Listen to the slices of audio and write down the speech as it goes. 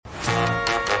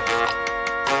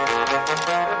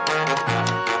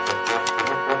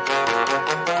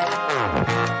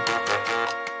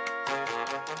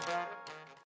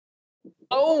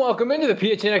Welcome into the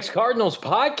PHNX Cardinals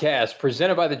podcast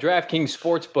presented by the DraftKings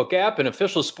Sportsbook app, an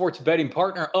official sports betting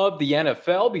partner of the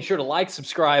NFL. Be sure to like,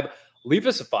 subscribe, leave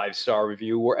us a 5-star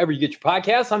review wherever you get your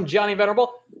podcasts. I'm Johnny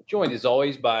Venerable, joined as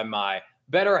always by my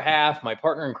better half, my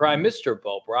partner in crime, Mr.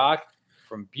 Bo Brock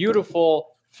from beautiful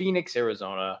Phoenix,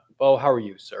 Arizona. Bo, how are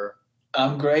you, sir?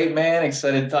 I'm great, man.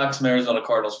 Excited to talk some Arizona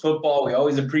Cardinals football. We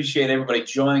always appreciate everybody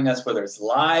joining us, whether it's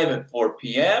live at 4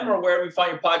 p.m. or wherever you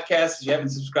find your podcasts. If you haven't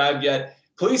subscribed yet,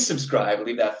 please subscribe.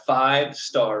 Leave that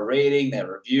 5-star rating, that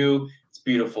review. It's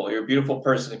beautiful. You're a beautiful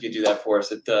person if you do that for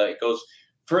us. It goes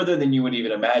further than you would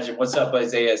even imagine. What's up,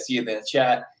 Isaiah? See you in the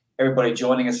chat. Everybody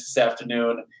joining us this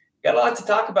afternoon. Got a lot to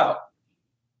talk about.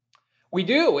 We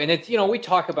do. And it's, we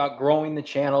talk about growing the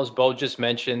channels, Bo just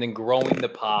mentioned, and growing the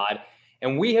pod.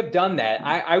 And we have done that,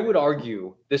 I would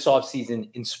argue, this offseason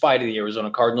in spite of the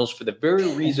Arizona Cardinals for the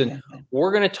very reason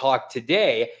we're going to talk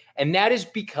today. And that is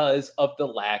because of the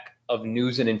lack of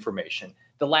news and information,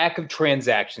 the lack of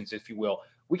transactions, if you will.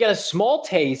 We got a small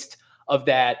taste of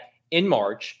that in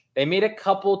March. They made a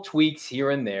couple tweaks here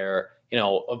and there,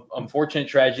 unfortunate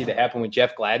tragedy that happened with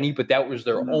Jeff Gladney, but that was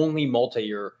their only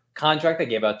multi-year contract they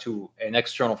gave out to an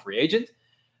external free agent.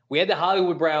 We had the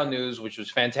Hollywood Brown news, which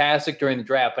was fantastic during the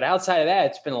draft. But outside of that,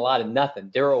 it's been a lot of nothing.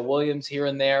 Darrell Williams here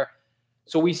and there.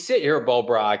 So we sit here, Bo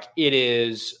Brock. It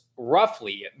is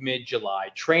roughly mid-July.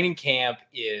 Training camp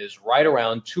is right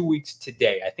around 2 weeks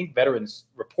today. I think veterans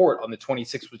report on the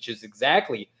 26th, which is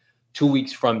exactly 2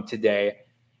 weeks from today.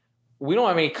 We don't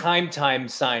have any Keim Time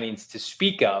signings to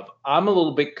speak of. I'm a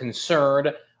little bit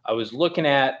concerned. I was looking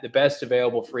at the best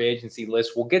available free agency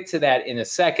list. We'll get to that in a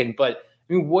second, but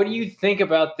what do you think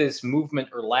about this movement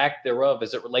or lack thereof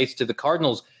as it relates to the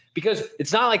Cardinals? Because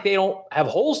it's not like they don't have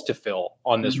holes to fill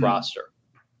on this roster.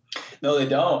 No, they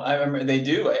don't. I remember they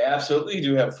do. I absolutely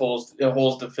do have holes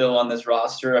to fill on this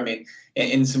roster. I mean,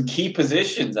 in some key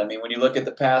positions. I mean, when you look at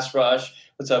the pass rush,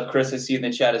 what's up, Chris? I see in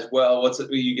the chat as well.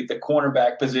 You get the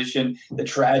cornerback position, the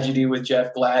tragedy with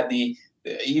Jeff Gladney.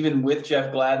 Even with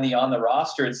Jeff Gladney on the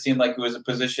roster, it seemed like it was a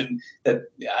position that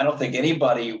I don't think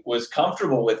anybody was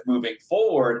comfortable with moving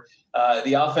forward.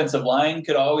 The offensive line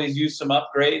could always use some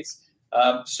upgrades.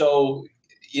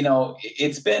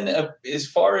 It's been as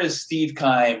far as Steve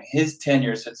Keim, his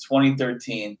tenure since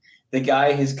 2013, the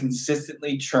guy has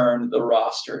consistently churned the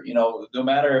roster. No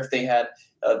matter if they had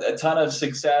a ton of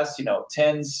success,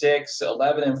 10-6,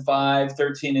 11-5,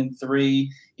 13-3.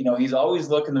 He's always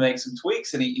looking to make some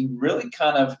tweaks, and he really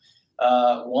kind of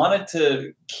wanted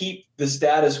to keep the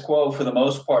status quo for the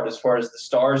most part as far as the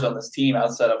stars on this team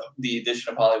outside of the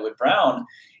addition of Hollywood Brown.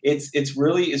 It's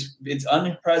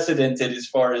unprecedented as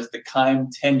far as the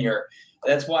Keim tenure.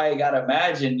 That's why I got to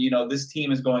imagine, this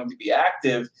team is going to be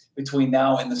active between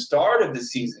now and the start of the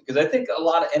season, because I think a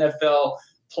lot of NFL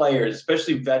players,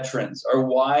 especially veterans, are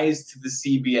wise to the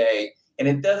CBA, and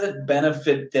it doesn't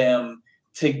benefit them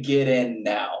to get in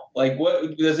now. Like,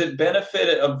 what does it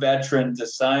benefit a veteran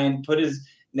to put his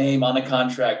name on a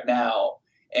contract now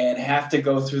and have to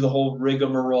go through the whole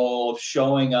rigmarole of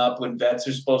showing up when vets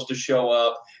are supposed to show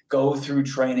up, go through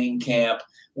training camp,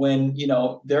 when,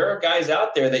 there are guys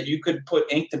out there that you could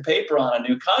put ink to paper on a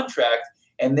new contract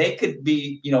and they could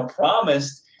be,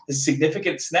 promised the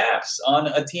significant snaps on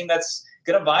a team that's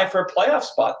going to vie for a playoff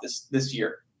spot this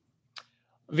year.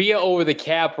 Via over the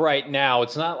cap right now,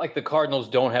 it's not like the Cardinals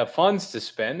don't have funds to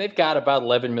spend. They've got about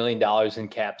 $11 million in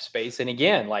cap space. And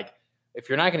again, if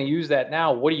you're not going to use that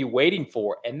now, what are you waiting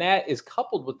for? And that is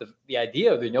coupled with the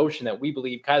idea of the notion that we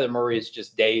believe Kyler Murray is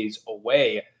just days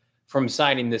away from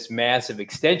signing this massive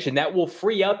extension that will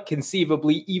free up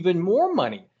conceivably even more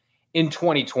money in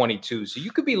 2022. So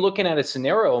you could be looking at a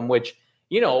scenario in which,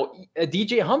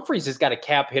 DJ Humphries has got a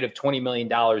cap hit of $20 million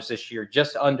this year,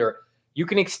 just under. You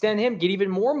can extend him, get even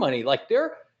more money.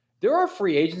 There are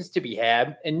free agents to be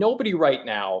had, and nobody right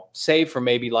now, save for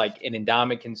maybe an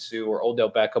Ndamukong Suh or Odell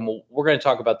Beckham. We're going to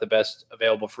talk about the best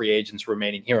available free agents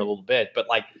remaining here in a little bit, but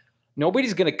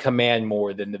nobody's going to command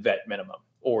more than the vet minimum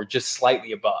or just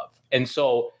slightly above. And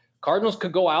so Cardinals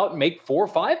could go out and make 4 or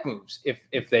 5 moves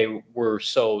if they were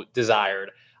so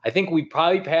desired. I think we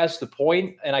probably passed the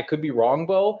point, and I could be wrong,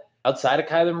 Bo, outside of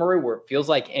Kyler Murray, where it feels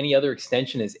like any other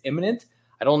extension is imminent.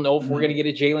 I don't know if we're going to get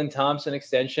a Jalen Thompson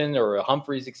extension or a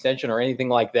Humphreys extension or anything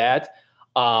like that.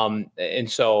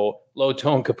 And so Low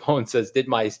Tone Capone says, did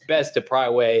my best to pry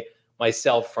away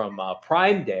myself from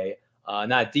Prime Day,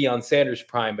 not Deion Sanders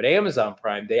Prime, but Amazon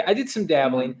Prime Day. I did some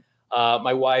dabbling.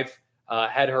 My wife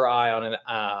had her eye on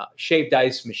a shaved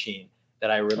ice machine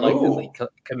that I reluctantly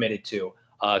committed to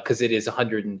because it is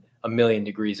 100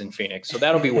 degrees in Phoenix. So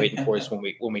that'll be waiting for us when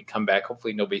we come back.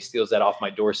 Hopefully nobody steals that off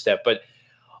my doorstep. But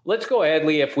Let's go ahead,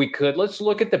 Lee, if we could. Let's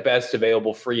look at the best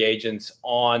available free agents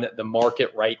on the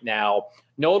market right now.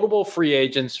 Notable free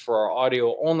agents for our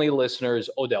audio-only listeners: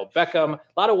 Odell Beckham,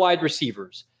 a lot of wide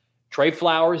receivers. Trey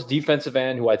Flowers, defensive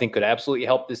end, who I think could absolutely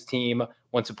help this team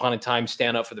once upon a time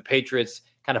stand up for the Patriots.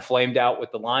 Kind of flamed out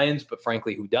with the Lions, but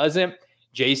frankly, who doesn't?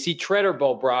 J.C. Tretter,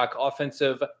 Bo Brock,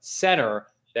 offensive center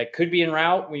that could be en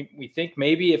route. We think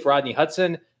maybe if Rodney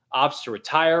Hudson opts to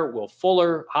retire, Will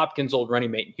Fuller, Hopkins' old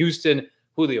running mate in Houston,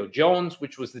 Julio Jones,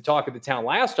 which was the talk of the town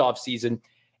last offseason,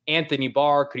 Anthony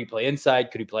Barr, could he play inside?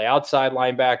 Could he play outside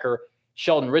linebacker?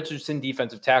 Sheldon Richardson,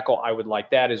 defensive tackle, I would like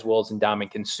that, as well as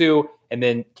Ndamukong Suh. And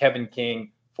then Kevin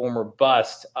King, former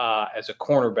bust as a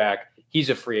cornerback. He's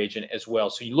a free agent as well.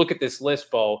 So you look at this list,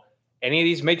 Bo, any of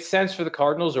these make sense for the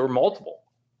Cardinals or multiple?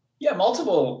 Yeah,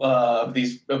 multiple of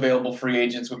these available free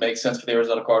agents would make sense for the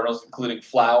Arizona Cardinals, including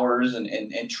Flowers and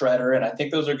Tretter. And I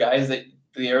think those are guys that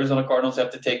the Arizona Cardinals have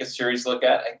to take a serious look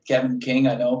at. Kevin King,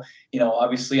 I know,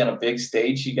 obviously on a big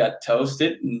stage, he got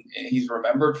toasted and he's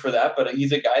remembered for that, but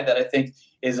he's a guy that I think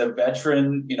is a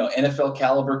veteran, NFL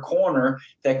caliber corner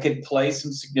that could play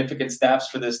some significant snaps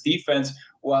for this defense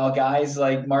while guys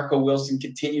like Marco Wilson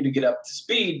continue to get up to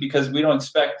speed, because we don't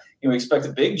expect, we expect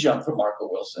a big jump from Marco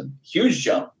Wilson, huge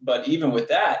jump. But even with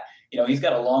that, he's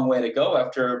got a long way to go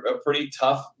after a pretty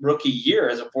tough rookie year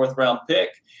as a 4th-round pick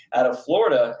out of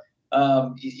Florida.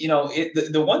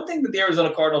 The one thing that the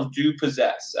Arizona Cardinals do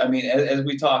possess, I mean, as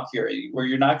we talk here, where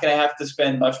you're not going to have to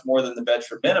spend much more than the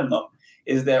veteran minimum,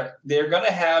 is that they're going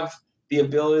to have the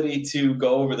ability to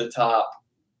go over the top.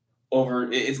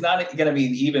 It's not going to be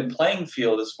an even playing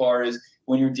field as far as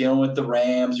when you're dealing with the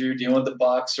Rams or you're dealing with the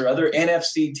Bucs or other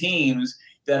NFC teams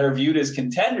that are viewed as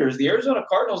contenders. The Arizona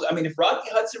Cardinals, I mean, if Rodney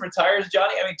Hudson retires,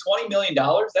 Johnny, I mean, $20 million,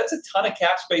 that's a ton of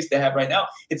cap space to have right now.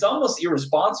 It's almost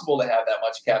irresponsible to have that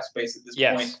much cap space at this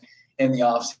point in the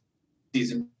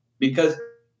offseason, because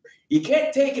you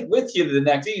can't take it with you to the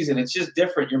next season. It's just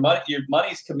different. Your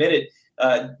money's committed,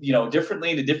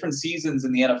 differently to different seasons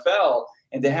in the NFL.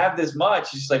 And to have this much,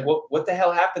 it's just like, what the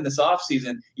hell happened this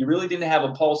offseason? You really didn't have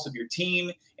a pulse of your team,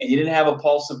 and you didn't have a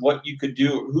pulse of what you could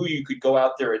do, who you could go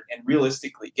out there and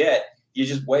realistically get. You're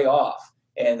just way off.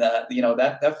 And,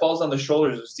 that falls on the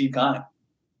shoulders of Steve Keim.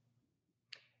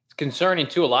 It's concerning,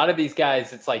 too. A lot of these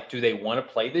guys, it's like, do they want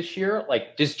to play this year?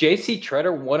 Like, does J.C.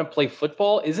 Tretter want to play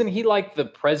football? Isn't he like the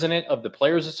president of the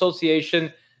Players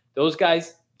Association? Those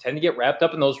guys tend to get wrapped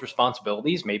up in those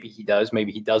responsibilities. Maybe he does.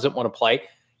 Maybe he doesn't want to play.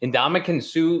 Ndamukong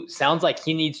Suh sounds like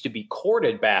he needs to be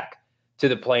courted back to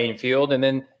the playing field. And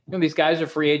then, these guys are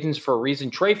free agents for a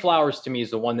reason. Trey Flowers, to me, is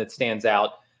the one that stands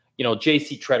out,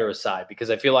 J.C. Tretter aside,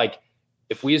 because I feel like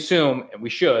if we assume, and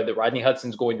we should, that Rodney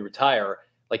Hudson's going to retire,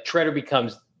 like Tretter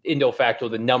becomes de facto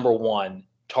the number one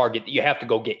target that you have to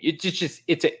go get.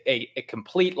 It's a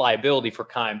complete liability for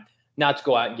Keim not to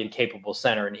go out and get a capable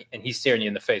center, and he's staring you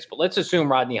in the face. But let's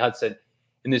assume Rodney Hudson,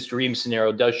 in this dream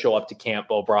scenario, does show up to camp,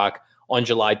 Bo Brock, on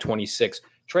July 26th.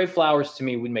 Trey Flowers, to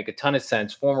me, would make a ton of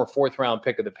sense. Former 4th-round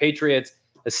pick of the Patriots,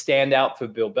 a standout for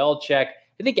Bill Belichick.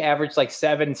 I think averaged like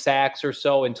 7 sacks or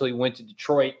so until he went to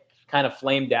Detroit, kind of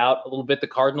flamed out a little bit. The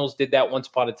Cardinals did that once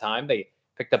upon a time. They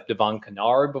picked up Devon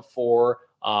Kennard before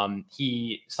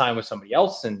he signed with somebody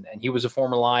else, and he was a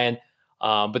former Lion.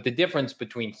 But the difference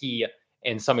between he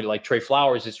and somebody like Trey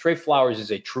Flowers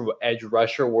is a true edge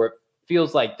rusher, where it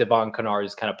feels like Devon Kennard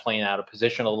is kind of playing out of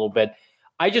position a little bit.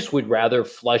 I just would rather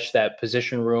flush that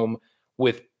position room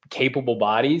with capable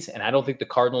bodies, and I don't think the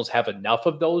Cardinals have enough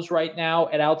of those right now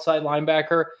at outside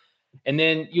linebacker. And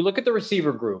then you look at the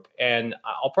receiver group, and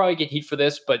I'll probably get heat for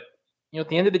this, but at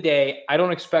the end of the day, I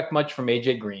don't expect much from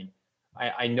A.J. Green.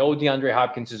 I know DeAndre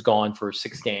Hopkins is gone for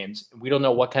 6 games. We don't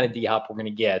know what kind of D-Hop we're going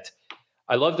to get.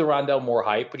 I love the Rondell Moore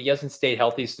hype, but he hasn't stayed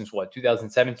healthy since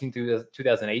 2017 through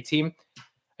 2018.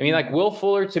 I mean, like Will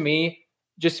Fuller, to me,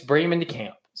 just bring him into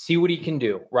camp. See what he can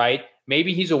do, right?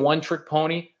 Maybe he's a one-trick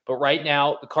pony, but right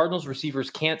now the Cardinals receivers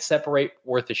can't separate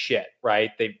worth a shit,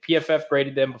 right? They PFF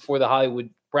graded them before the Hollywood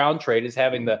Brown trade as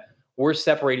having the worst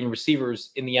separating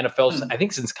receivers in the NFL, I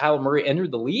think, since Kyler Murray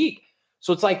entered the league.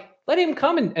 So it's like, let him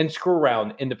come and screw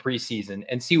around in the preseason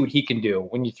and see what he can do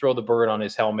when you throw the bird on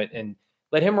his helmet, and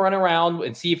let him run around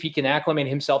and see if he can acclimate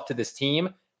himself to this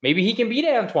team. Maybe he can beat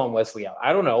Antoine Wesley out.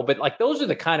 I don't know. But like, those are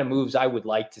the kind of moves I would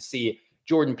like to see.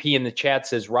 Jordan P. in the chat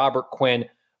says Robert Quinn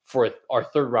for our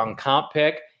 3rd-round comp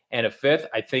pick and a 5th.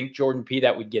 I think Jordan P.,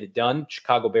 that would get it done.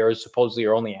 Chicago Bears supposedly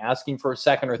are only asking for a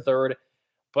 2nd or 3rd.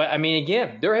 But, I mean,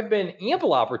 again, there have been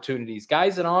ample opportunities,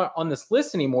 guys that aren't on this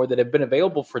list anymore that have been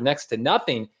available for next to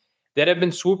nothing, that have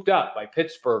been swooped up by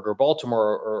Pittsburgh or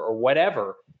Baltimore or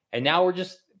whatever. And now we're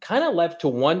just kind of left to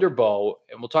wonder, Bo,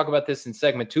 and we'll talk about this in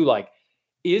segment 2, like,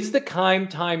 Is the Keim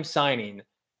Time signing,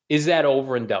 is that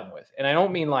over and done with? And I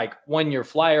don't mean like 1-year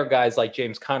flyer guys like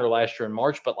James Conner last year in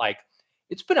March, but like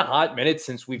it's been a hot minute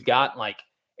since we've gotten like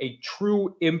a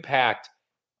true impact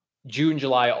June,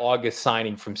 July, August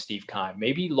signing from Steve Keim.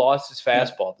 Maybe he lost his Yeah.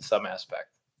 fastball to some aspect.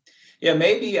 Yeah,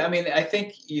 maybe. I mean, I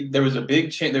think there was a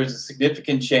big change. There was a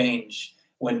significant change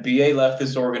when BA left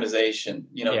this organization,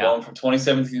 Yeah. going from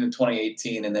 2017 to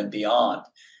 2018 and then beyond,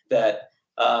 that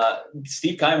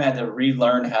Steve Keim had to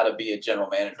relearn how to be a general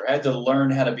manager, had to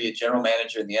learn how to be a general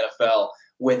manager in the NFL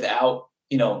without,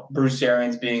 Bruce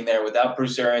Arians being there, without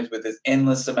Bruce Arians with his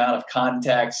endless amount of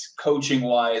contacts, coaching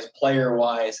wise, player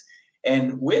wise.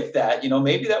 And with that,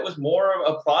 maybe that was more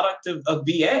of a product of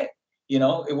BA.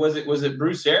 It was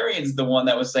Bruce Arians the one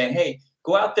that was saying, "Hey,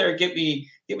 go out there, get me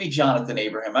Jonathan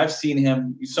Abraham. I've seen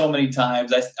him so many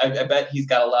times. I bet he's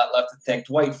got a lot left to think.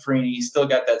 Dwight Freeney, he's still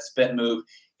got that spin move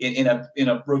in a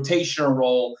rotational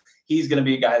role. He's going to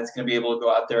be a guy that's going to be able to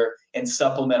go out there and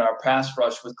supplement our pass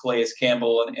rush with Calais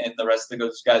Campbell and the rest of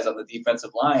those guys on the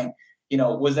defensive line."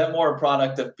 Was that more a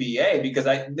product of BA? Because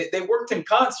they worked in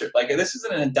concert. Like, this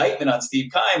isn't an indictment on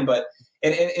Steve Keim, but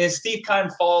and Steve Keim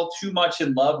fall too much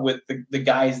in love with the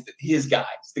guys,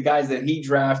 the guys that he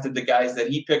drafted, the guys that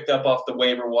he picked up off the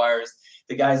waiver wires,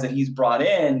 the guys that he's brought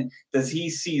in? Does he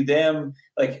see them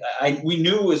like we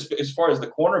knew as far as the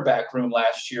cornerback room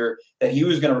last year that he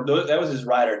was going to, that was his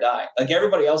ride or die. Like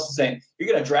everybody else is saying, you're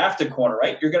going to draft a corner,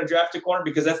 right? You're going to draft a corner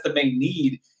because that's the main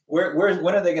need.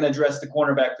 When are they going to address the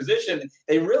cornerback position?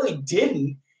 They really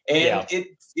didn't. And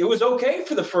it was okay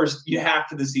for the first half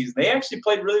of the season. They actually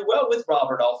played really well with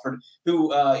Robert Alford, who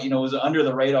was under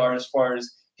the radar as far as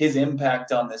his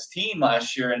impact on this team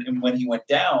last year and when he went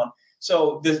down.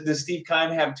 So does Steve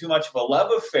Keim have too much of a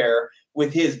love affair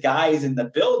with his guys in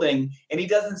the building, and he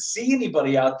doesn't see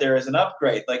anybody out there as an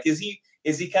upgrade? Like, is he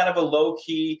kind of a low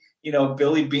key,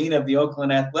 Billy Beane of the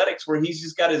Oakland Athletics, where he's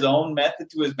just got his own method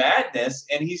to his madness,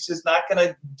 and he's just not going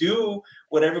to do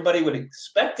what everybody would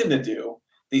expect him to do?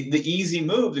 The easy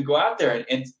move to go out there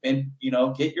and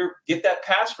get that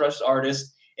pass rush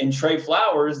artist and Trey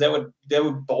Flowers that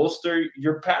would bolster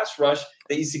your pass rush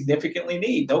that you significantly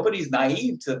need. Nobody's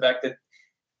naive to the fact that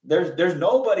there's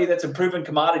nobody that's a proven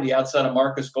commodity outside of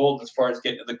Marcus Golden as far as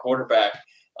getting to the quarterback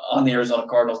on the Arizona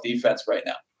Cardinals defense right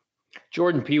now.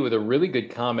 Jordan P. with a really good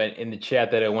comment in the chat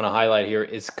that I want to highlight here.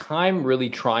 Is Keim really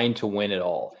trying to win it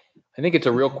all? I think it's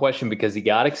a real question because he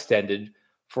got extended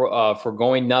for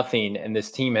going nothing, and this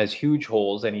team has huge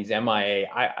holes, and he's MIA.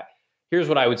 Here's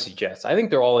what I would suggest. I think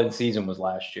their all-in season was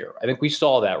last year. I think we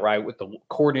saw that, right, with the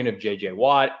courting of J.J.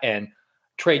 Watt and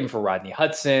trading for Rodney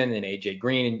Hudson and A.J.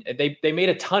 Green. And they made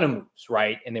a ton of moves,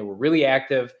 right, and they were really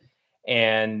active.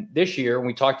 And this year,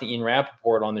 we talked to Ian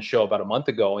Rappaport on the show about a month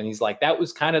ago, and he's like, that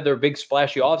was kind of their big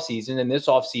splashy offseason. And this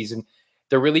offseason,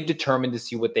 they're really determined to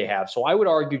see what they have. So I would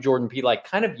argue, Jordan P., like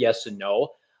kind of yes and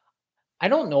no. I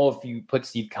don't know if you put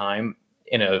Steve Keim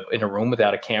in a room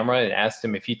without a camera and asked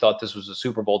him if he thought this was a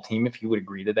Super Bowl team, if he would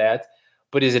agree to that.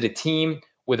 But is it a team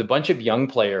with a bunch of young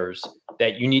players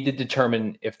that you need to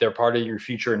determine if they're part of your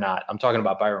future or not? I'm talking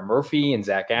about Byron Murphy and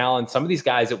Zach Allen, some of these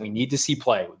guys that we need to see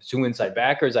play with 2 inside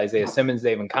backers, Isaiah Simmons,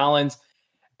 David Collins.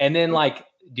 And then, like,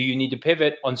 do you need to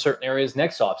pivot on certain areas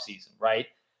next offseason, right?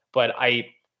 But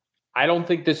I don't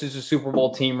think this is a Super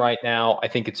Bowl team right now. I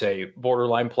think it's a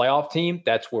borderline playoff team.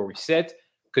 That's where we sit.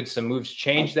 Could some moves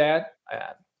change that?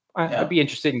 I'd be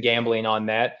interested in gambling on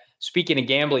that. Speaking of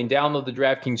gambling, download the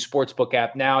DraftKings Sportsbook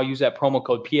app now. Use that promo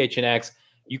code PHNX.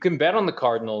 You can bet on the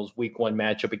Cardinals' Week 1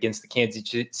 matchup against the Kansas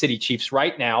City Chiefs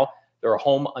right now. They're a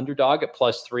home underdog at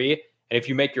 +3. And if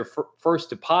you make your first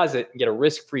deposit and get a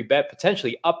risk-free bet,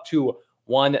 potentially up to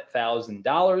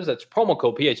 $1,000, that's promo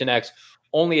code PHNX.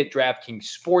 Only at DraftKings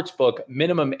Sportsbook.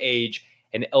 Minimum age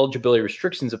and eligibility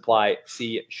restrictions apply.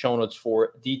 See show notes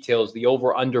for details. The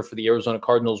over-under for the Arizona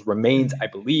Cardinals remains, I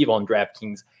believe, on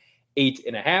DraftKings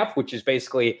 8.5, which is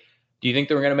basically, do you think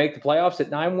they're going to make the playoffs at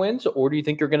 9 wins, or do you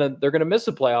think they're going to miss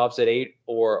the playoffs at 8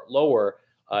 or lower?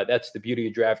 That's the beauty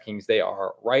of DraftKings. They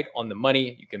are right on the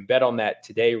money. You can bet on that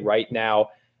today, right now.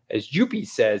 As Juppie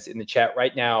says in the chat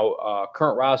right now,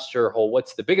 current roster hole,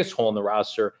 what's the biggest hole in the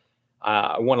roster?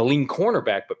 I want to lean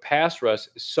cornerback, but pass rush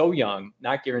is so young,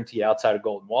 not guaranteed outside of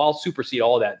Golden. Well, I'll supersede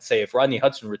all that and say if Rodney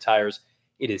Hudson retires,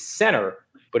 it is center.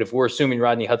 But if we're assuming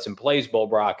Rodney Hudson plays, Bo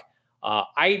Brock,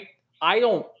 I'm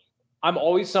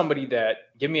always somebody that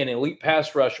give me an elite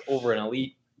pass rush over an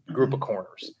elite group of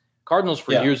corners. Cardinals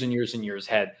for years and years and years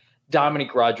had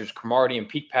Dominic Rodgers, Cromartie, and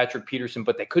peak Patrick Peterson,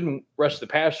 but they couldn't rush the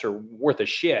passer worth a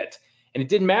shit. And it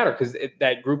didn't matter because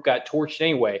that group got torched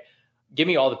anyway. Give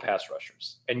me all the pass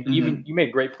rushers. And even you made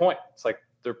a great point. It's like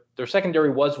their secondary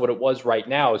was what it was right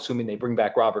now, assuming they bring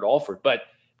back Robert Alford. But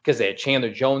because they had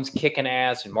Chandler Jones kicking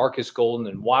ass and Marcus Golden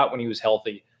and Watt when he was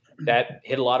healthy, that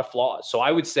hit a lot of flaws. So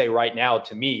I would say right now,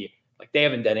 to me, like they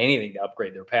haven't done anything to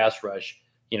upgrade their pass rush,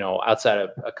 outside of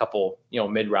a couple,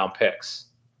 mid-round picks.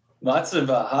 Lots of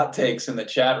hot takes in the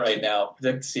chat right now.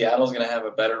 Predict Seattle's going to have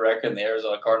a better record than the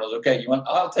Arizona Cardinals. Okay,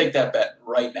 I'll take that bet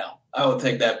right now. I will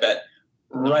take that bet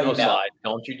right now. Slide.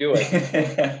 Don't you do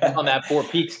it on that Four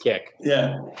Peaks kick.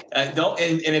 Yeah, don't.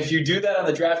 And if you do that on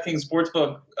the DraftKings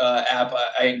Sportsbook app,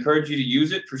 I encourage you to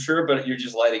use it for sure. But you're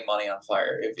just lighting money on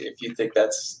fire if you think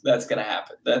that's going to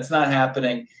happen. That's not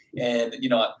happening. And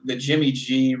the Jimmy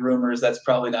G rumors, that's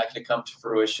probably not going to come to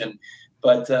fruition.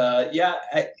 But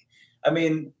I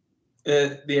mean.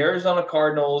 The Arizona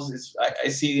Cardinals I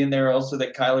see in there also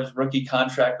that Kyler's rookie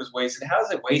contract was wasted. How is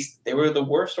it wasted? They were the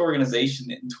worst organization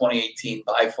in 2018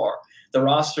 by far. The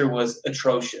roster was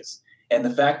atrocious. And the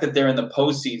fact that they're in the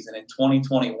postseason in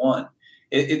 2021,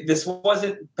 this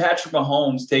wasn't Patrick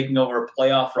Mahomes taking over a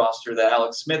playoff roster that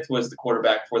Alex Smith was the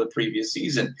quarterback for the previous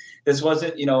season. This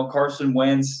wasn't, Carson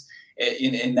Wentz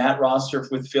in that roster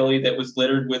with Philly that was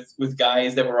littered with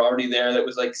guys that were already there. That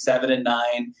was like 7-9,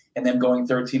 and then going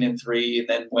 13-3, and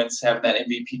then Wentz having that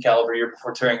MVP caliber year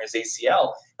before tearing his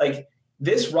ACL. Like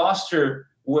this roster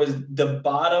was the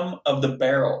bottom of the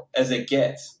barrel as it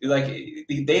gets. Like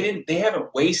they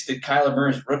haven't wasted Kyler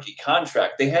Murray's rookie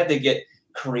contract. They had to get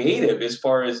creative as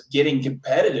far as getting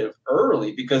competitive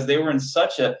early because they were in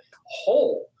such a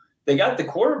hole. They got the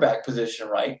quarterback position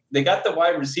right. They got the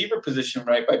wide receiver position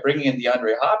right by bringing in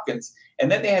DeAndre Hopkins, and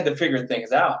then they had to figure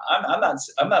things out. I'm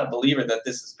not a believer that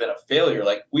this has been a failure.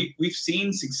 Like we've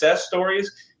seen success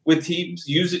stories with teams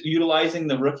utilizing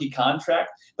the rookie contract,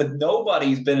 but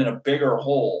nobody's been in a bigger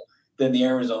hole than the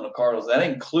Arizona Cardinals. That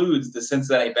includes the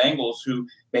Cincinnati Bengals, who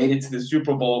made it to the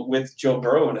Super Bowl with Joe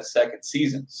Burrow in his second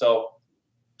season. So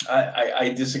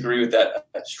I disagree with that.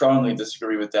 I strongly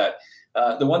disagree with that.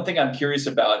 The one thing I'm curious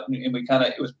about, and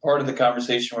it was part of the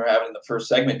conversation we're having in the first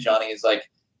segment, Johnny,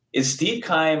 is Steve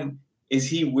Keim, is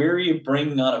he weary of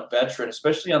bringing on a veteran,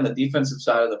 especially on the defensive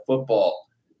side of the football,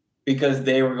 because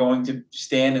they were going to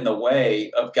stand in the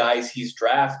way of guys he's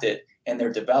drafted and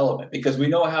their development? Because we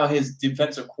know how his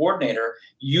defensive coordinator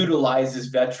utilizes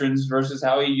veterans versus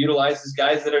how he utilizes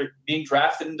guys that are being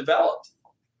drafted and developed.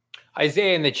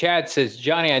 Isaiah in the chat says,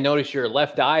 Johnny, I noticed your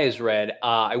left eye is red.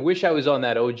 I wish I was on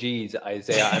that OGs,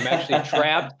 Isaiah. I'm actually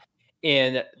trapped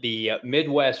in the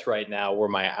Midwest right now where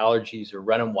my allergies are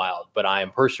running wild, but I am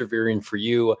persevering for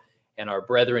you and our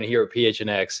brethren here at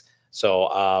PHNX. So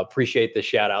appreciate the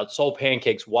shout out. Soul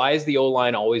Pancakes, why is the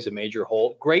O-line always a major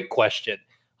hole? Great question.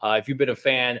 If you've been a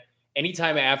fan,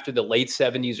 anytime after the late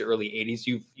 70s, early 80s,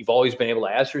 you've always been able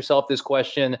to ask yourself this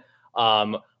question.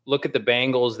 Look at the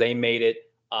Bengals. They made it.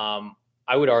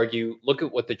 I would argue, look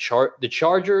at what the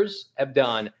Chargers have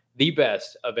done, the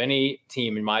best of any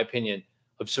team, in my opinion,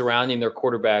 of surrounding their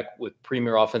quarterback with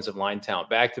premier offensive line talent.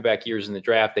 Back-to-back years in the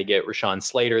draft, they get Rashawn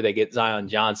Slater, they get Zion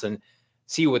Johnson.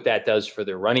 See what that does for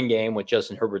their running game with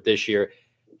Justin Herbert this year.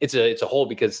 It's a hole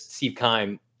because Steve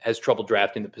Keim has trouble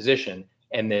drafting the position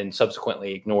and then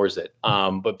subsequently ignores it.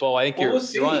 But Bo, I think we'll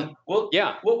see.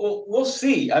 We'll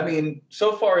see. I mean,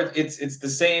 so far it's the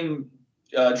same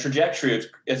trajectory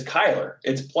as Kyler.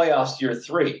 It's playoffs year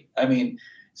 3. I mean,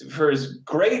 for as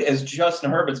great as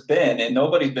Justin Herbert's been, and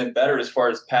nobody's been better as far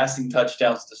as passing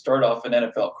touchdowns to start off an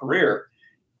NFL career,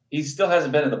 he still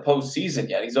hasn't been in the postseason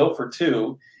yet. He's 0 for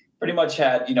 2. Pretty much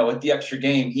had, with the extra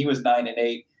game, he was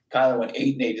 9-8. Kyler went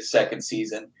 8-8 his second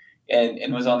season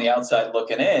and was on the outside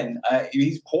looking in.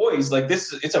 He's poised. Like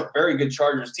it's a very good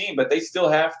Chargers team, but they still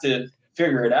have to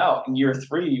figure it out in year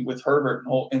 3 with Herbert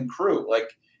and crew. Like,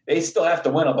 they still have to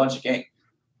win a bunch of games.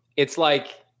 It's like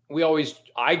we grade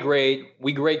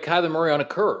Kyler Murray on a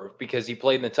curve because he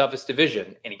played in the toughest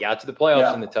division and he got to the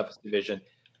playoffs in the toughest division.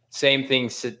 Same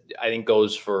thing, I think,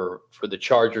 goes for the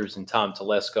Chargers and Tom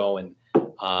Telesco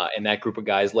and that group of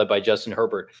guys led by Justin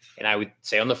Herbert. And I would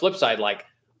say on the flip side, like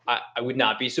I would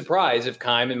not be surprised if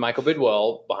Keim and Michael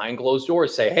Bidwell behind closed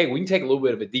doors say, hey, we can take a little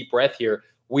bit of a deep breath here.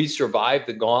 We survived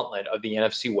the gauntlet of the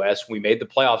NFC West. We made the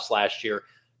playoffs last year.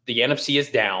 The NFC is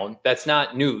down. That's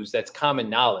not news. That's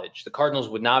common knowledge. The Cardinals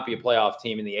would not be a playoff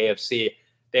team in the AFC.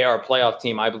 They are a playoff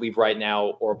team, I believe, right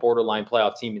now, or a borderline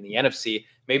playoff team in the NFC.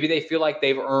 Maybe they feel like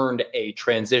they've earned a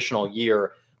transitional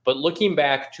year. But looking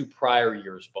back to prior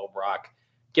years, Bo Brock,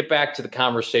 get back to the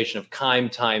conversation of Keim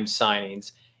Time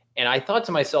signings. And I thought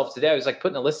to myself today, I was like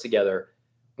putting a list together.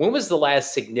 When was the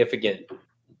last significant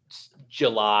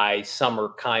July, summer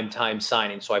Keim Time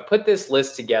signing? So I put this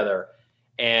list together,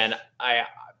 and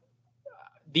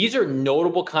these are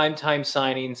notable Keim Time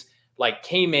signings. like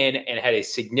came in and had a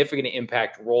significant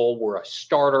impact role, were a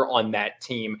starter on that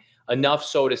team, enough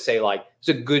so to say, like, it's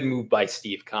a good move by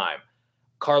Steve Keim.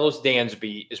 Carlos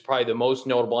Dansby is probably the most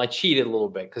notable. I cheated a little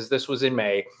bit because this was in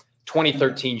May.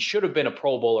 2013 should have been a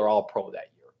Pro Bowl or All-Pro that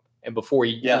year. And before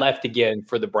he left again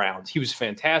for the Browns. He was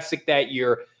fantastic that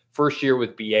year. First year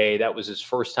with BA. That was his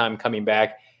first time coming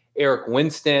back. Eric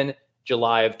Winston,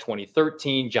 July of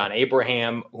 2013. John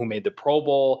Abraham, who made the Pro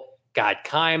Bowl. God,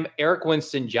 Keim, Eric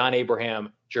Winston, John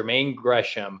Abraham, Jermaine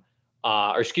Gresham,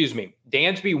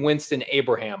 Dansby, Winston,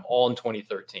 Abraham, all in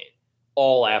 2013.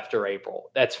 All after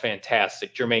April. That's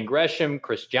fantastic. Jermaine Gresham,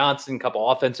 Chris Johnson, a couple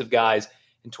offensive guys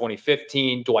in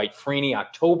 2015. Dwight Freeney,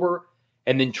 October.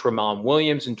 And then Tramon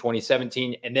Williams in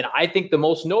 2017. And then I think the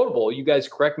most notable, you guys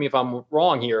correct me if I'm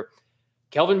wrong here,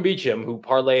 Kelvin Beachum, who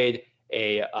parlayed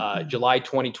a July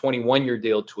 2021 year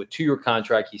deal to a 2-year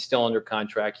contract. He's still under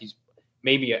contract. He's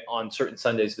maybe on certain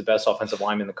Sundays the best offensive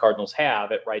lineman the Cardinals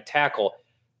have at right tackle.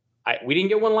 We didn't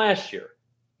get one last year.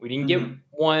 We didn't get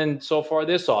one so far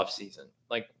this offseason.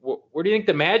 Like, where do you think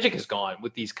the magic has gone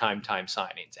with these Keim Time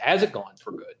signings? Has it gone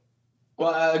for good?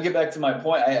 Well, I'll get back to my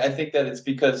point. I think that it's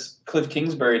because Cliff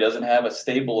Kingsbury doesn't have a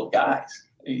stable of guys.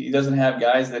 He doesn't have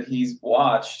guys that he's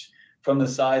watched from the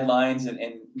sidelines and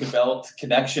developed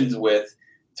connections with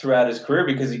throughout his career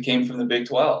because he came from the Big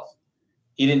 12.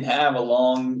 He didn't have a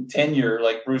long tenure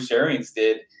like Bruce Arians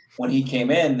did when he came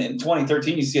in. In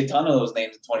 2013, you see a ton of those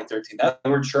names in 2013. They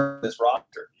were churning this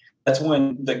roster. That's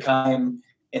when the Keim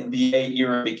and BA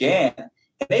era began.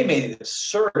 And they made an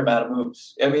absurd amount of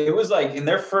moves. I mean, it was like in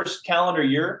their first calendar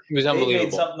year, it was unbelievable. They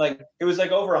made something like it was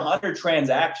like over 100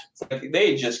 transactions. Like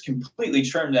they just completely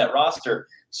trimmed that roster.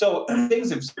 So things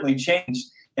have certainly changed.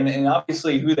 And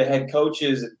obviously who the head coach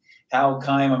is and how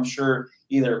Keim, I'm sure,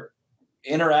 either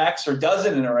interacts or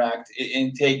doesn't interact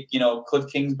and take, Cliff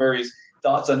Kingsbury's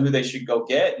thoughts on who they should go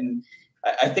get. And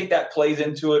I think that plays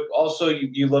into it. Also,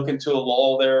 you look into a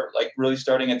lull there, like really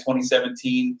starting in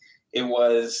 2017. It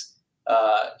was,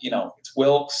 it's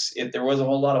Wilkes. There wasn't a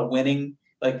whole lot of winning.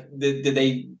 Like, did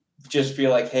they just feel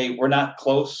like, hey, we're not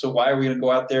close, so why are we going to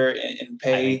go out there and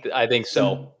pay? I think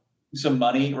so. Some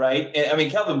money, right? And, I mean,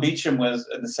 Kelvin Beachum was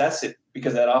a necessity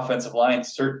because that offensive line,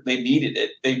 they needed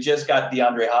it. They just got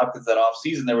DeAndre Hopkins that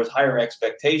offseason. There was higher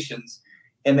expectations,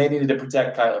 and they needed to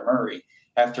protect Kyler Murray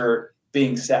after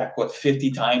being sacked,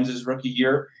 50 times his rookie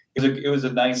year. It was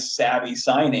a nice, savvy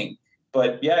signing.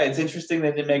 But, yeah, it's interesting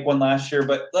they didn't make one last year.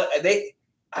 But, look,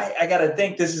 I got to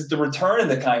think this is the return of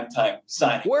the Keim Time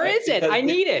signing. Where is it? I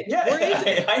need it. Yeah, where is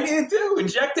it? I need it too.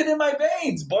 Inject it in my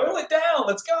veins. Boil it down.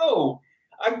 Let's go.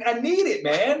 I need it,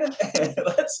 man.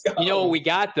 Let's go. You know what we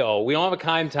got, though? We don't have a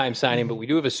Keim Time signing, but we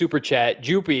do have a super chat.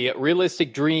 Jupy,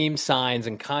 realistic dream signs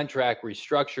and contract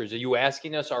restructures. Are you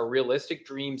asking us our realistic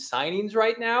dream signings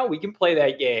right now? We can play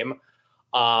that game.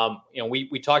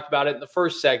 We talked about it in the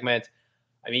first segment.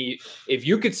 I mean, if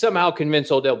you could somehow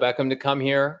convince Odell Beckham to come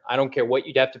here, I don't care what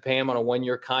you'd have to pay him on a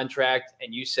 1-year contract,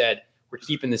 and you said we're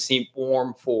keeping the seat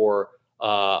warm for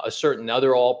a certain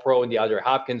other All-Pro and DeAndre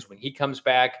Hopkins when he comes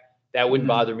back, that wouldn't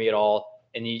bother me at all.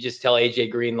 And you just tell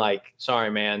AJ Green, like, sorry,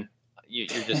 man, you're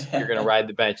going to ride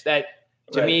the bench. That,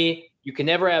 to me, you can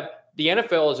never have – the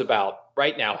NFL is about,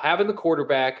 right now, having the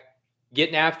quarterback,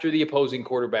 getting after the opposing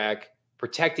quarterback,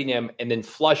 protecting him, and then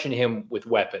flushing him with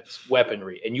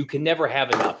weaponry. And you can never have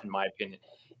enough, in my opinion.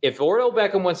 If Odell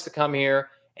Beckham wants to come here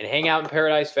and hang out in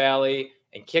Paradise Valley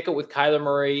and kick it with Kyler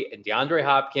Murray and DeAndre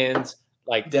Hopkins –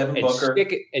 Devin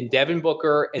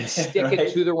Booker and stick right?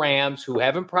 it to the Rams, who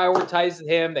haven't prioritized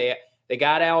him. They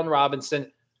got Allen Robinson.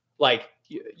 Like,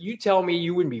 you tell me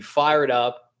you wouldn't be fired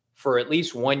up for at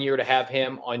least 1 year to have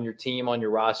him on your team, on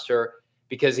your roster,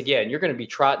 because again, you're going to be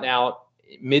trotting out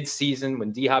mid-season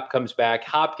when D-Hop comes back.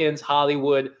 Hopkins,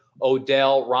 Hollywood,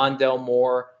 Odell, Rondell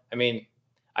Moore. I mean,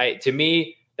 to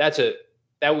me, that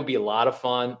would be a lot of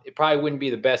fun. It probably wouldn't be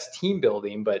the best team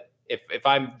building, but if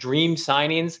I'm dream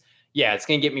signings, yeah, it's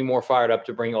going to get me more fired up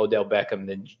to bring Odell Beckham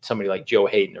than somebody like Joe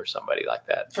Hayden or somebody like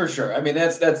that. For sure. I mean,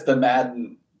 that's the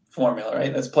Madden formula,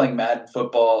 right? That's playing Madden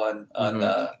football on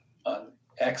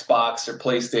Xbox or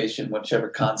PlayStation, whichever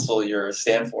console you're a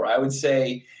stand for. I would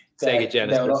say Sega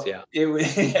Genesis, yeah.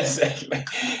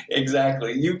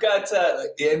 Exactly. You've got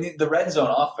the red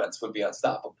zone offense would be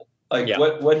unstoppable.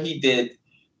 What he did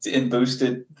and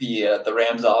boosted the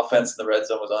Rams offense in the red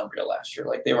zone was unreal last year.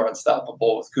 Like, they were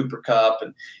unstoppable with Cooper Kupp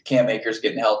and Cam Akers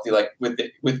getting healthy. Like with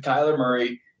Kyler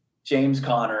Murray, James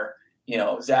Conner,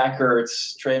 Zach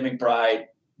Ertz, Trey McBride,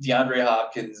 DeAndre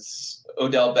Hopkins,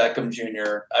 Odell Beckham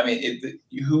Jr. I mean,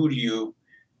 who do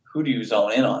you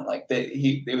zone in on? Like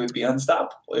they would be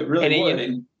unstoppable. It really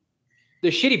would. The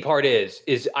shitty part is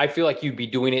I feel like you'd be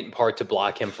doing it in part to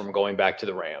block him from going back to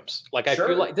the Rams. Like, I feel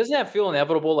Sure. like, doesn't that feel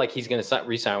inevitable? Like he's going to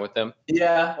re-sign with them?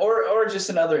 Yeah, or just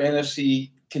another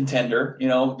NFC contender.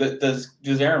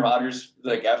 Does Aaron Rodgers,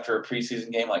 like, after a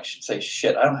preseason game, like, say,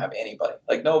 shit, I don't have anybody.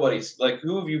 Like, nobody's, like,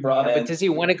 who have you brought Yeah, but in? does he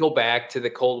want to go back to the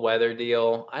cold weather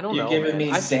deal? I don't You're know, giving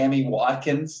man. me Sammy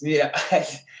Watkins. Yeah.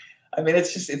 I mean,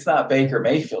 it's not Baker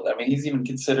Mayfield. I mean, he's even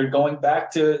considered going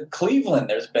back to Cleveland.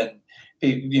 There's been,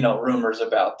 rumors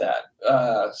about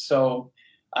that. So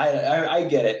I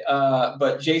get it.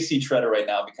 But JC Treader right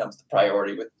now becomes the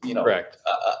priority with, Correct.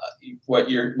 what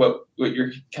you're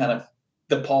kind of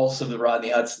the pulse of the Rodney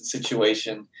Hudson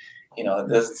situation. It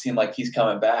doesn't seem like he's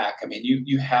coming back. I mean,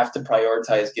 you have to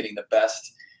prioritize getting the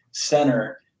best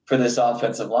center for this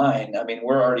offensive line. I mean,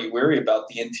 we're already worried about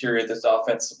the interior of this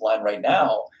offensive line right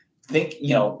now. Think,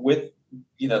 with,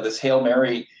 this Hail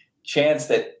Mary chance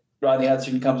that Rodney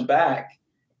Hudson comes back,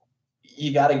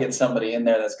 you got to get somebody in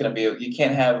there that's going to be, you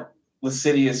can't have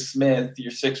Lasidius Smith,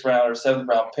 your 6th round or 7th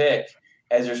round pick,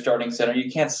 as your starting center. You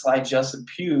can't slide Justin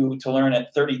Pugh to learn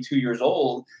at 32 years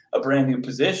old a brand new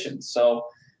position. So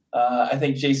I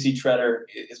think JC Treader,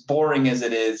 as boring as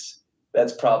it is,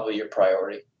 that's probably your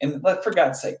priority. And for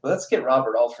God's sake, let's get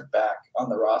Robert Alford back on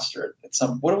the roster at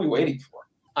some. What are we waiting for?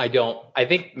 I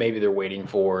think maybe they're waiting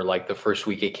for like the first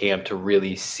week of camp to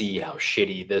really see how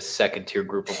shitty this second tier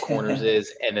group of corners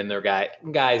is. And then they're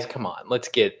guys, come on, let's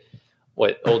get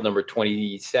old number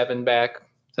 27 back.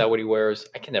 Is that what he wears?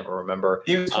 I can never remember.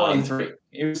 He was 23.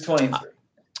 He was 23.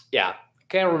 Yeah.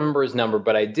 Can't remember his number,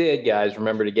 but I did, guys,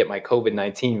 remember to get my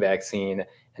COVID-19 vaccine.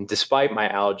 And despite my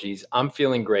allergies, I'm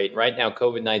feeling great. Right now,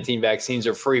 COVID-19 vaccines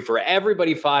are free for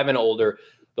everybody 5 and older.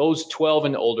 Those 12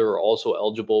 and older are also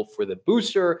eligible for the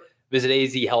booster. Visit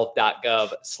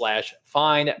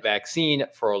azhealth.gov/find vaccine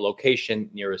for a location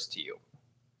nearest to you.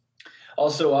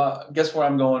 Also, guess where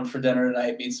I'm going for dinner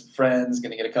tonight? Meet some friends.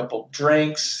 Going to get a couple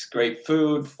drinks, great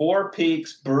food. Four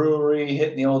Peaks Brewery,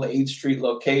 hitting the old 8th Street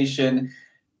location.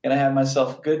 Going to have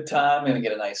myself a good time. Going to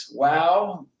get a nice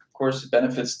wow. Of course, it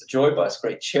benefits the Joy Bus,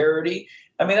 great charity.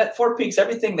 I mean, at Four Peaks,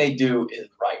 everything they do is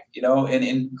right, and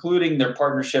including their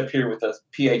partnership here with the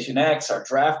PHNX, our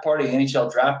draft party,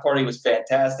 NHL draft party was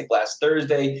fantastic last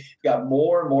Thursday. We've got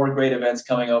more and more great events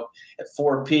coming up at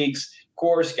Four Peaks. Of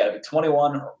course, you got to be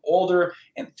 21 or older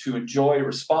and to enjoy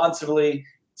responsibly.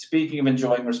 Speaking of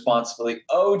enjoying responsibly,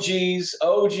 OGs,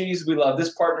 we love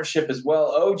this partnership as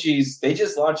well. OGs, they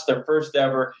just launched their first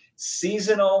ever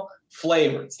seasonal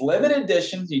flavor. It's limited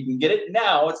edition. You can get it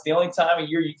now. It's the only time of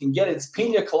year you can get it. It's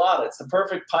pina colada. It's the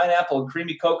perfect pineapple and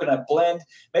creamy coconut blend.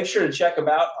 Make sure to check them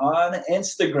out on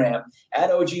Instagram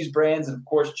at OGs Brands. And, of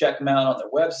course, check them out on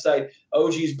their website,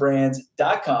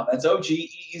 ogsbrands.com. That's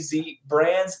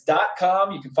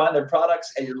OGEZbrands.com. You can find their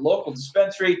products at your local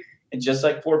dispensary. And just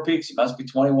like Four Peaks, you must be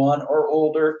 21 or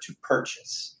older to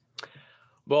purchase.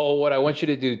 Well, what I want you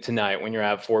to do tonight when you're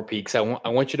at Four Peaks, I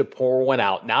want you to pour one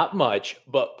out. Not much,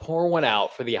 but pour one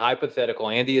out for the hypothetical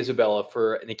Andy Isabella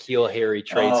for N'Keal Harry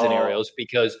trade scenarios,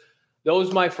 because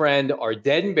those, my friend, are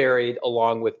dead and buried,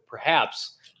 along with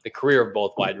perhaps the career of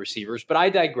both wide receivers. But I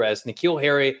digress. N'Keal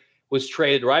Harry was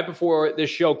traded right before this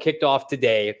show kicked off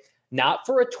today, not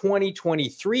for a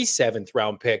 2023 7th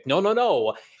round pick.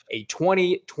 No. A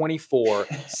 2024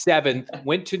 7th,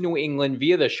 went to New England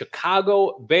via the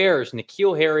Chicago Bears.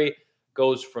 N'Keal Harry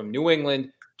goes from New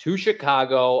England to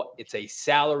Chicago. It's a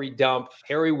salary dump.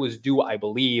 Harry was due, I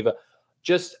believe,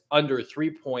 just under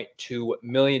 $3.2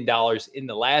 million in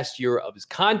the last year of his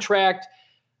contract,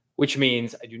 which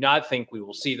means I do not think we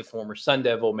will see the former Sun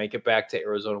Devil make it back to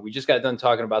Arizona. We just got done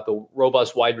talking about the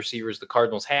robust wide receivers the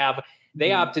Cardinals have.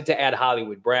 They opted to add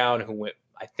Hollywood Brown, who went,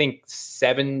 I think,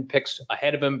 7 picks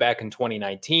ahead of him back in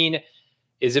 2019.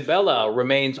 Isabella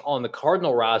remains on the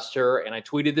Cardinal roster, and I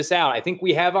tweeted this out. I think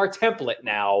we have our template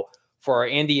now for our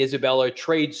Andy Isabella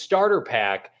trade starter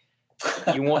pack.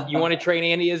 You want to trade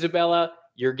Andy Isabella?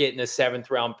 You're getting a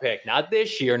 7th round pick. Not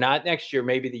this year, not next year,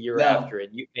 maybe the year after,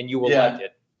 and you will like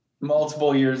it.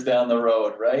 Multiple years down the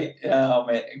road, right? Oh,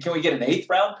 man. Can we get an 8th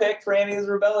round pick for Andy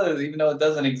Isabella, even though it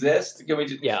doesn't exist? Can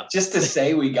we just to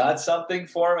say we got something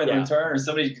for him in return, or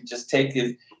somebody could just take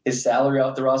his salary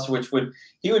off the roster,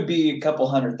 he would be a couple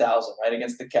 $100,000, right,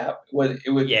 against the cap.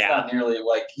 It's not nearly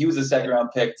like he was a 2nd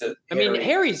round pick to Harry. I mean,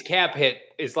 Harry's cap hit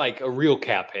is like a real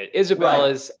cap hit.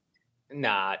 Isabella's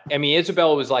not. I mean,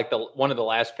 Isabella was like one of the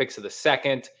last picks of the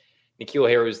 2nd. N'Keal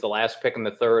Harry was the last pick in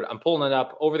the 3rd. I'm pulling it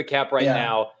up over the cap right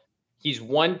now. He's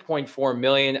 $1.4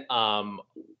 million.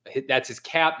 That's his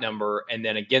cap number. And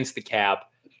then against the cap,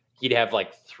 he'd have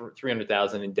like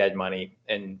 300,000 in dead money,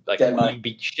 and like Dead money.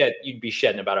 you'd be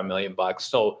shedding about $1 million.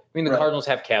 So I mean, the Right. Cardinals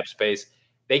have cap space;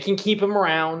 they can keep him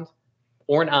around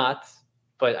or not.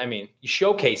 But I mean, you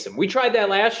showcase him. We tried that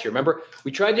last year. Remember,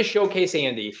 we tried to showcase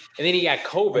Andy, and then he got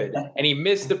COVID and he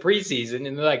missed the preseason.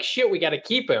 And they're like, "Shit, we got to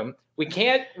keep him. We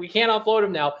can't offload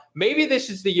him now." Maybe this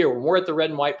is the year when we're at the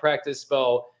red and white practice,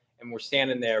 Bo, and we're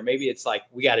standing there. Maybe it's like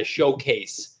we got to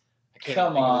showcase. I can't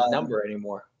even think of his number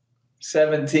anymore.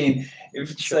 17.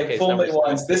 It's Showcase like fool me number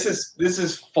once. This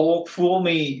is fool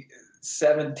me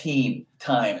 17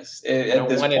 times I at don't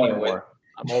this want point. anymore.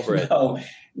 I'm over it.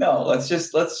 No. Let's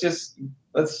just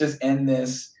end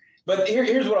this. But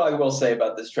here's what I will say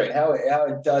about this trade: how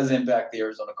it does impact the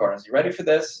Arizona Cardinals. You ready for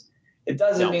this? It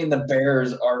doesn't mean the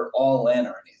Bears are all in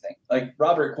or anything. Like,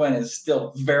 Robert Quinn is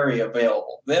still very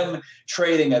available. Them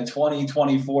trading a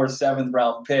 2024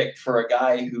 7th-round pick for a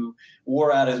guy who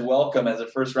wore out his welcome as a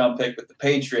first-round pick with the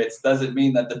Patriots doesn't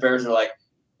mean that the Bears are like,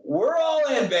 we're all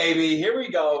in, baby. Here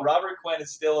we go. Robert Quinn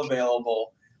is still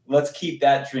available. Let's keep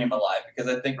that dream alive,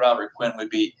 because I think Robert Quinn would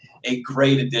be a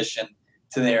great addition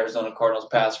to the Arizona Cardinals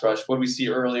pass rush. What did we see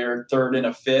earlier? 3rd and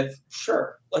a 5th?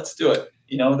 Sure, let's do it.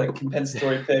 The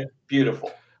compensatory pick,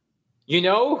 beautiful. You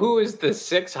know who is the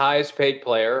 6th highest paid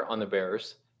player on the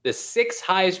Bears? The 6th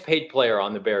highest paid player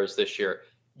on the Bears this year,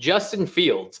 Justin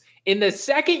Fields. In the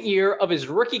second year of his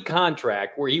rookie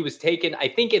contract, where he was taken, I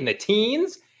think, in the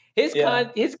teens, his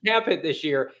cap hit this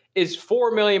year is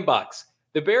 $4 million.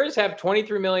 The Bears have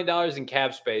 $23 million in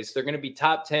cap space. They're going to be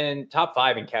top 10, top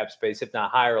 5 in cap space, if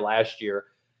not higher last year.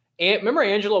 And remember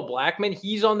Angelo Blackman?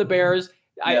 He's on the Bears.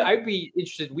 Yeah. I'd be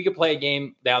interested. We could play a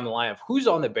game down the line of who's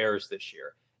on the Bears this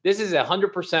year. This is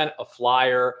 100% a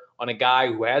flyer on a guy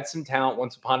who had some talent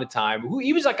once upon a time.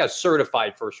 He was like a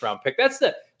certified first-round pick. I was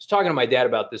talking to my dad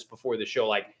about this before the show.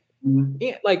 Like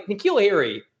N'Keal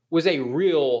Harry was a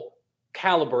real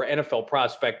caliber NFL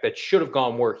prospect that should have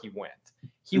gone where he went.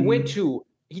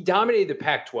 He dominated the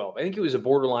Pac-12. I think he was a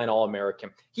borderline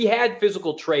All-American. He had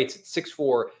physical traits at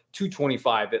 6'4",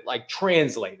 225 that like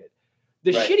translated.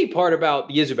 The shitty part about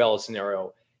the Isabella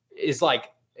scenario is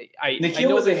like,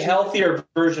 N'Keal was a healthier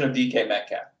version of DK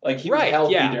Metcalf. Like, he was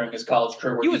healthy during his college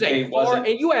career. He was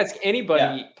and you ask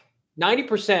anybody,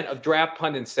 90% of draft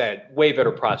pundits said way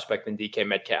better prospect than DK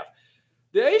Metcalf.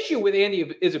 The issue with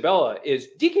Andy Isabella is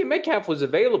DK Metcalf was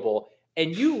available,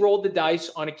 and you rolled the dice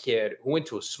on a kid who went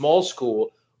to a small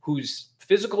school whose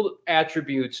physical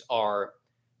attributes are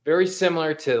very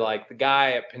similar to like the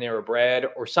guy at Panera Bread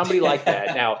or somebody like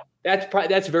that. Now,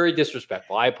 that's very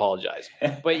disrespectful. I apologize.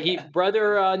 But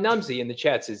brother Numsy in the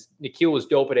chat says N'Keal was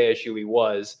dope at ASU. He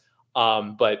was.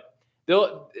 But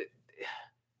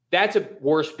that's a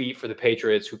worse beat for the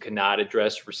Patriots, who cannot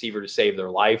address receiver to save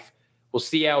their life. We'll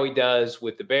see how he does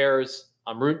with the Bears.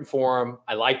 I'm rooting for him.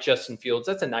 I like Justin Fields.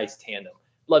 That's a nice tandem.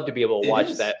 Love to be able to watch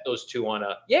those two on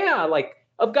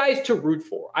of guys to root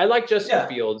for. I like Justin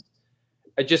Fields,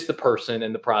 just the person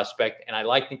and the prospect, and I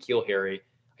like N'Keal Harry.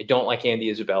 I don't like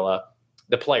Andy Isabella,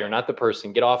 the player, not the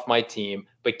person. Get off my team.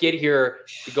 But get here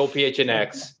to Go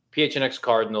PHNX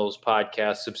Cardinals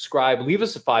podcast. Subscribe. Leave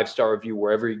us a 5-star review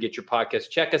wherever you get your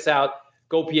podcast. Check us out.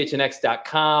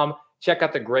 GoPHNX.com. Check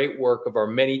out the great work of our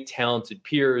many talented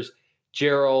peers,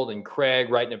 Gerald and Craig,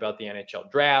 writing about the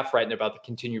NHL draft, writing about the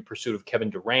continued pursuit of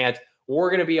Kevin Durant. We're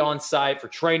going to be on site for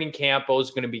training camp. Bo's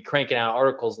going to be cranking out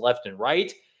articles left and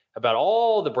right about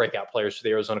all the breakout players for the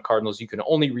Arizona Cardinals. You can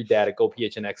only read that at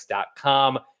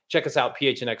GoPHNX.com. Check us out,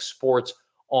 PHNX Sports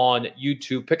on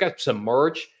YouTube. Pick up some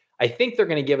merch. I think they're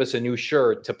going to give us a new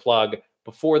shirt to plug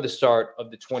before the start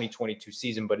of the 2022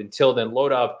 season. But until then,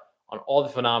 load up on all the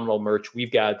phenomenal merch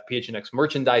we've got, the PHNX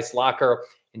merchandise locker.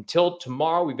 Until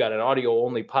tomorrow, we've got an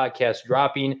audio-only podcast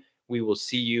dropping. We will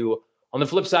see you on the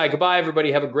flip side. Goodbye,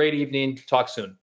 everybody. Have a great evening. Talk soon.